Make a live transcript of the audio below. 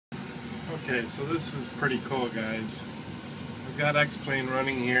Okay, so this is pretty cool, guys. I've got X-Plane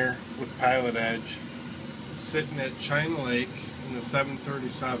running here with Pilot Edge, sitting at China Lake in the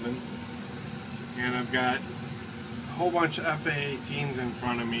 737, and I've got a whole bunch of FA-18s in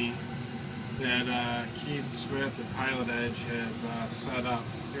front of me that Keith Smith at Pilot Edge has set up.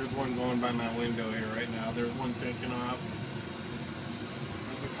 Here's one going by my window here right now. There's one taking off.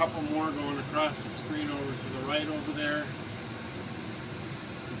 There's a couple more going across the screen over to the right over there.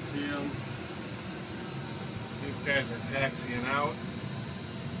 See them? These guys are taxiing out,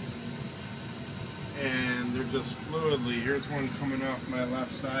 and they're just fluidly. Here's one coming off my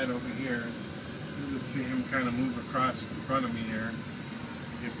left side over here. You can see him kind of move across in front of me here.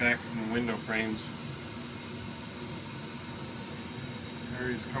 Get back from the window frames. There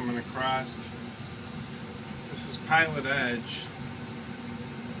he's coming across. This is Pilot Edge,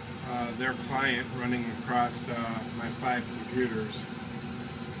 their client running across my 5 computers.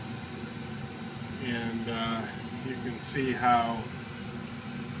 And you can see how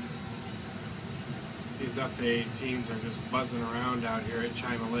these FA-18s are just buzzing around out here at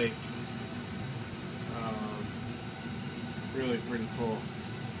China Lake. Really pretty cool.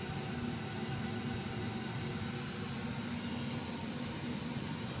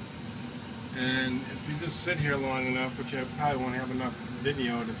 And if you just sit here long enough, which I probably won't have enough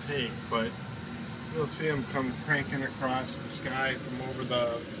video to take, but you'll see them come cranking across the sky from over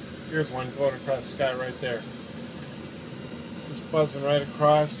the... Here's one going across the sky right there. Just buzzing right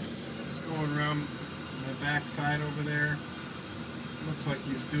across. It's going around my backside over there. Looks like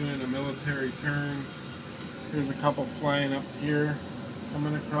he's doing a military turn. Here's a couple flying up here,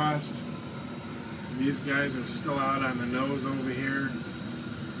 coming across. These guys are still out on the nose over here.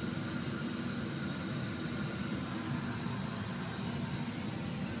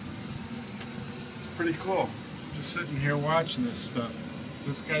 It's pretty cool. Just sitting here watching this stuff.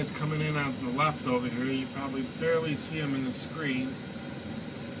 This guy's coming in on the left over here. You probably barely see him in the screen.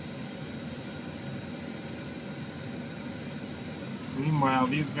 Meanwhile,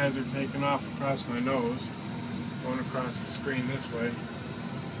 these guys are taking off across my nose, going across the screen this way.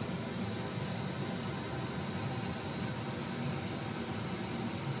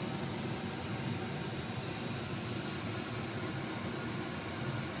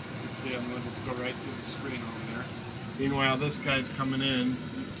 You see him, let's go right through the screen over there. Meanwhile, this guy's coming in.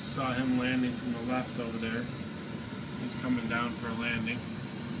 You saw him landing from the left over there. He's coming down for a landing.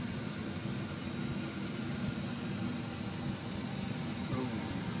 Oh.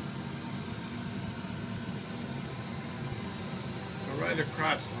 So right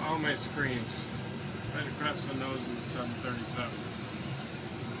across all my screens, right across the nose of the 737.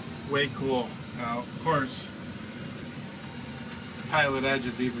 Way cool. Now, of course, Pilot Edge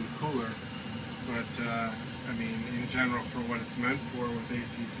is even cooler, but I mean, in general, for what it's meant for with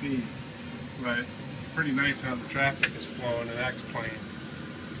ATC, but it's pretty nice how the traffic is flowing in X-Plane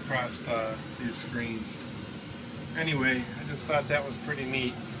across these screens. Anyway, I just thought that was pretty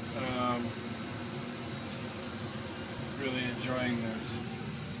neat. Really enjoying this.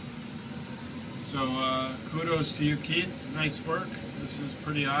 So kudos to you, Keith. Nice work. This is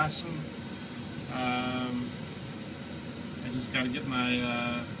pretty awesome. I just got to get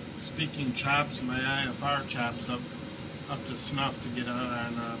my speaking chops and my IFR chops up to snuff to get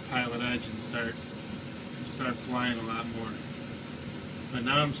on Pilot Edge and start flying a lot more. But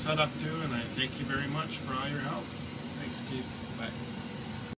now I'm set up to, and I thank you very much for all your help. Thanks, Keith. Bye.